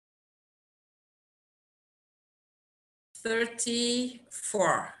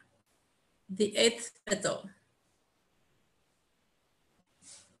34, the 8th petal.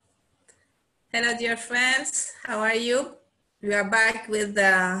 Hello, dear friends. How are you? We are back with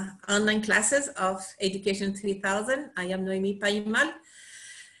the online classes of Education 3000. I am Noemi Paimal.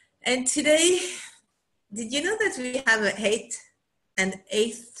 And today, did you know that we have an 8th and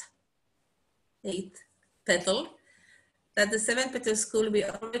 8th petal? That the 7th petal school, we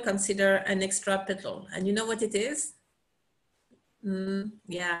always consider an extra petal. And you know what it is?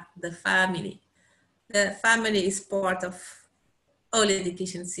 Yeah, the family. The family is part of all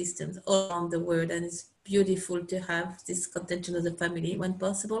education systems all around the world, and it's beautiful to have this contention of the family when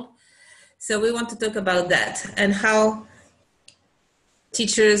possible. So we want to talk about that and how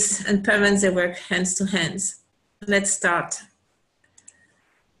teachers and parents, they work hands to hands. Let's start.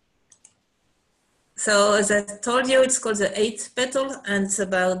 So as I told you, it's called the 8th petal, and it's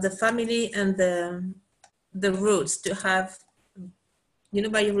about the family and the roots, to have, you know,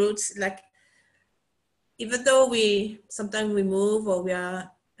 by roots, like, even though sometimes we move, or we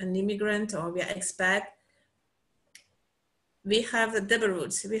are an immigrant, or we are expat, we have the double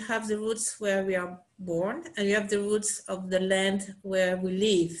roots. We have the roots where we are born, and we have the roots of the land where we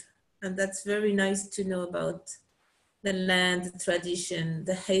live. And that's very nice to know about the land, the tradition,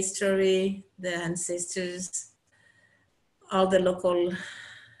 the history, the ancestors, all the local,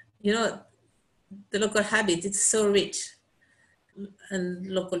 you know, the local habit. It's so rich, and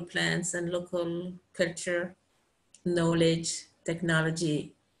local plants and local culture, knowledge,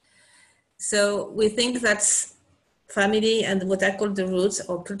 technology. So we think that's family, and what I call the roots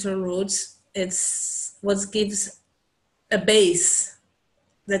or cultural roots. It's what gives a base,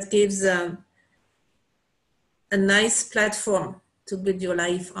 that gives a nice platform to build your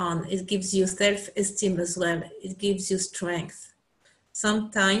life on. It gives you self-esteem as well. It gives you strength.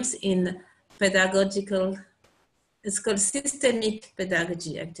 Sometimes in pedagogical, it's called systemic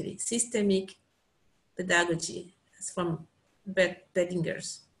pedagogy, actually. Systemic pedagogy. It's from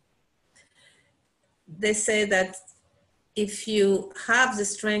Bedingers. They say that if you have the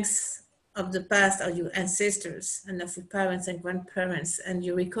strengths of the past, or your ancestors, and of your parents and grandparents, and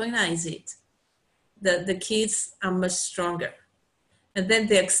you recognize it, the kids are much stronger. And then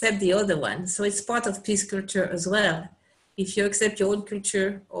they accept the other one. So it's part of peace culture as well. If you accept your own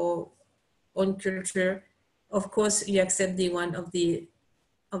culture or own culture, of course you accept the one of the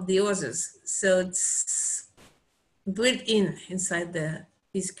others. So it's built inside the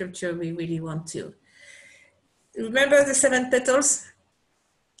peace culture we really want to. Remember the 7 petals?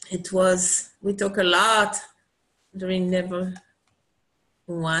 We talk a lot during level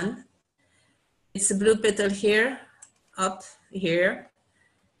 1. It's a blue petal here, up here.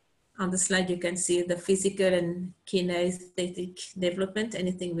 On the slide, you can see the physical and kinesthetic development,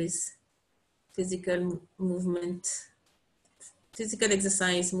 anything with physical movement, physical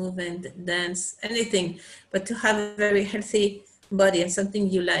exercise, movement, dance, anything, but to have a very healthy body and something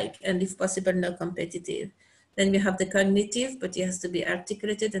you like, and if possible, not competitive. Then we have the cognitive, but it has to be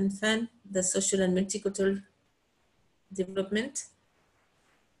articulated and fun, the social and multicultural development,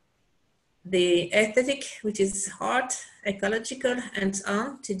 the aesthetic, which is heart, ecological,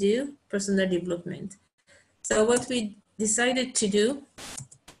 hands-on to do, personal development. So what we decided to do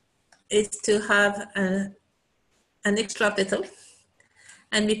is to have an extra petal,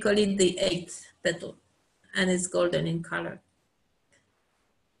 and we call it the 8th petal, and it's golden in color.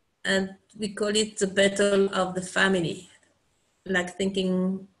 And we call it the petal of the family, like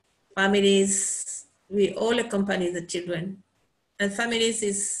thinking families, we all accompany the children. And families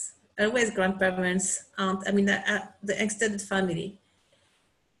is always grandparents, aunt, the extended family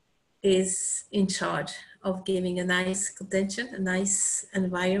is in charge of giving a nice attention, a nice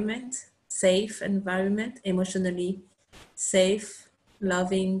environment, safe environment, emotionally safe,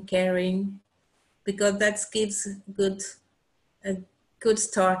 loving, caring, because that gives a good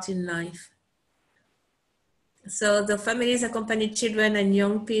start in life. So the families accompany children and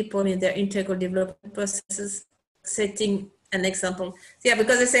young people in their integral development processes, setting an example. Yeah,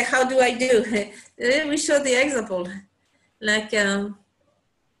 because they say, how do I do? We show the example. Like,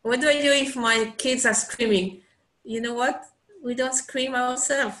 what do I do if my kids are screaming? You know what? We don't scream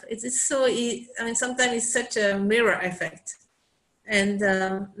ourselves. It's so, sometimes it's such a mirror effect. And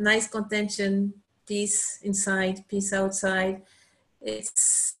nice contention, peace inside, peace outside.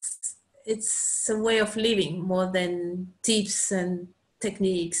 It's a way of living more than tips and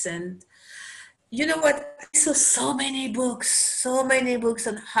techniques. And you know what? I saw so many books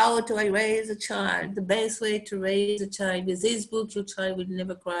on how to raise a child, the best way to raise a child. With this book, your child will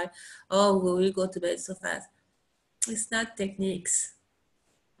never cry. Oh, we will go to bed so fast. It's not techniques.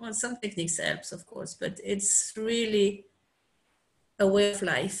 Well, some techniques helps, of course, but it's really a way of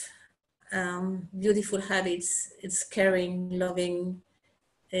life, beautiful habits. It's caring, loving.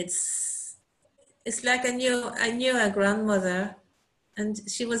 It's like I knew a grandmother, and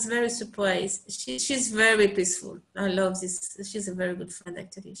she was very surprised. She's very peaceful. I love this. She's a very good friend,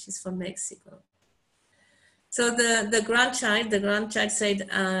 actually. She's from Mexico. So the grandchild said,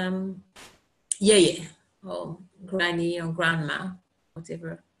 yeah, or granny or grandma,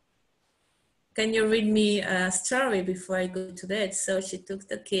 whatever. Can you read me a story before I go to bed? So she took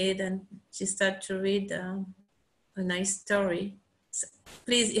the kid and she started to read a nice story. So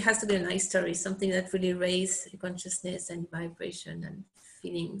please, it has to be a nice story, something that really raises consciousness and vibration and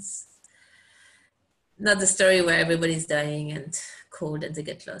feelings. Not the story where everybody's dying and cold and they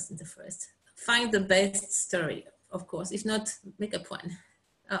get lost in the forest. Find the best story, of course. If not, make up one.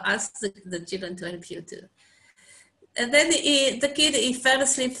 Ask the children to help you too. And then the kid fell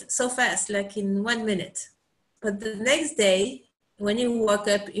asleep so fast, like in 1 minute. But the next day, when he woke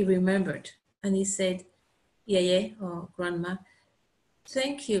up, he remembered. And he said, yeah, or grandma,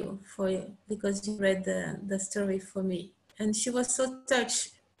 thank you because you read the story for me. And she was so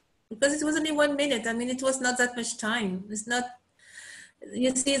touched because it was only 1 minute. I mean, it was not that much time. It's not,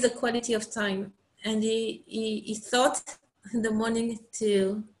 you see the quality of time. And he thought in the morning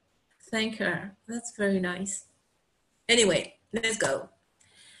to thank her. That's very nice. Anyway, let's go.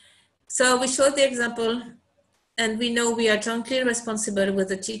 So we showed the example, and we know we are jointly responsible with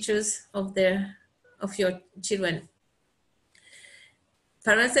the teachers of your children.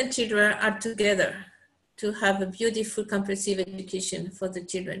 Parents and children are together to have a beautiful, comprehensive education for the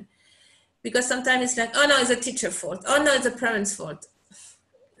children. Because sometimes it's like, oh no, it's a teacher's fault. Oh no, it's a parent's fault.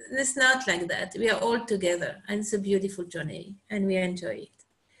 It's not like that. We are all together, and it's a beautiful journey, and we enjoy it.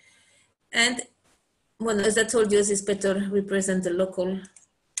 And well, as I told you, 8th Petal represents the local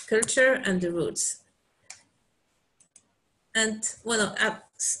culture and the roots. And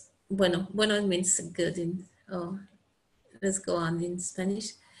bueno means good in, let's go on in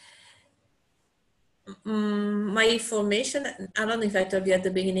Spanish. My formation, I don't know if I told you at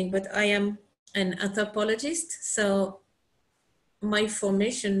the beginning, but I am an anthropologist. So my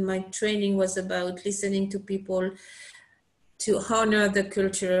formation, my training was about listening to people, to honor the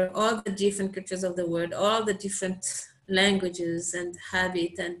culture, all the different cultures of the world, all the different languages and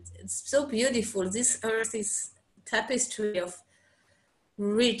habit. And it's so beautiful. This earth is tapestry of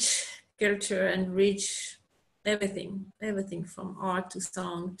rich culture and rich everything from art to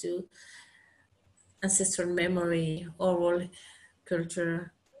song to ancestral memory, oral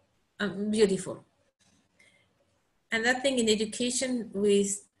culture, beautiful. And I think in education,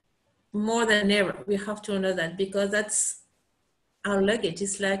 more than ever, we have to honor that, because that's our luggage.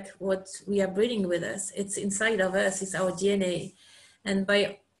 Is like what we are bringing with us. It's inside of us, it's our DNA. And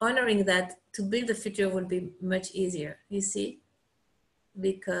by honoring that, to build the future will be much easier, you see,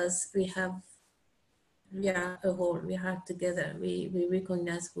 because we are a whole, we are together, we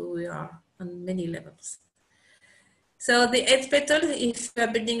recognize who we are on many levels. So the 8th Petal, if you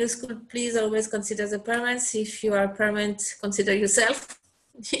are building a school, please always consider the parents. If you are a parent, consider yourself.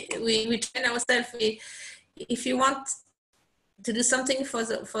 we train ourselves. If you want to do something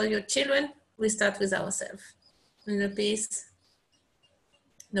for your children, we start with ourselves. Inner peace,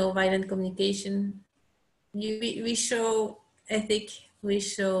 no violent communication. We show ethic, we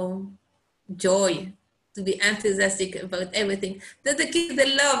show joy, to be enthusiastic about everything. The kids,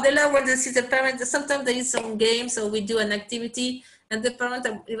 they love when they see the parents. Sometimes there is some games, or we do an activity, and the parents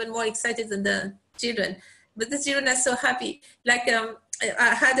are even more excited than the children. But the children are so happy. Like I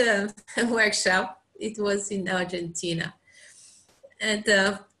had a workshop, it was in Argentina. And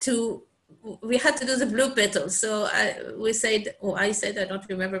we had to do the blue petal. So I said, I don't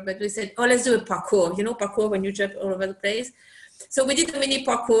remember, but we said, oh, let's do a parkour. You know, parkour when you jump all over the place. So we did a mini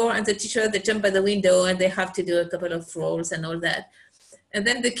parkour, and the teacher, they jump by the window and they have to do a couple of rolls and all that. And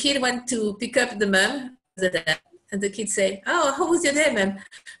then the kid went to pick up the mom, and the kid say, oh, how was your day, ma'am?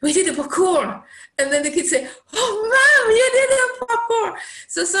 We did a parkour. And then the kid say, oh, mom, you did a parkour.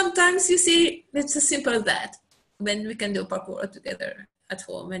 So sometimes, you see, it's as simple as that. When we can do parkour together at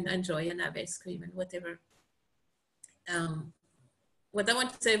home and enjoy and have ice cream and whatever. What I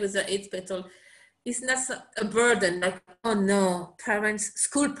want to say with the 8th Petal, it's not a burden, like, oh no,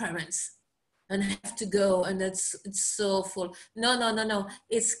 school parents, and have to go, and it's so full. No.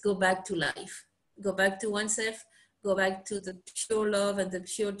 It's go back to life. Go back to oneself, go back to the pure love and the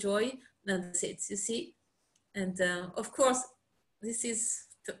pure joy, and that's it, you see? And of course, this is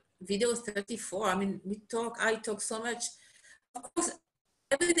video 34. I mean, I talk so much. Of course,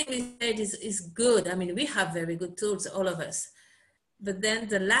 everything we said is good. I mean, we have very good tools, all of us. But then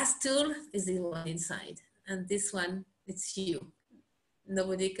the last tool is the one inside. And this one, it's you.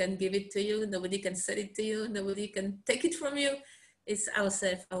 Nobody can give it to you. Nobody can sell it to you. Nobody can take it from you. It's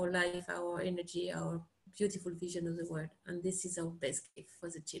ourself, our life, our energy, our beautiful vision of the world. And this is our best gift for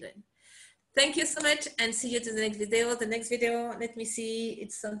the children. Thank you so much, and see you to the next video. The next video, let me see,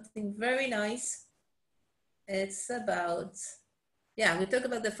 it's something very nice. It's about, yeah, we talk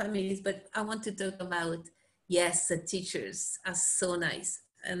about the families, but I want to talk about, yes, the teachers are so nice.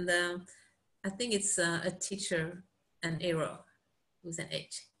 And I think it's a teacher, an hero with an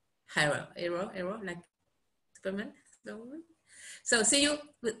H. Hero, like Superman. So see you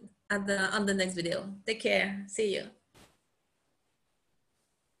on the next video. Take care. See you.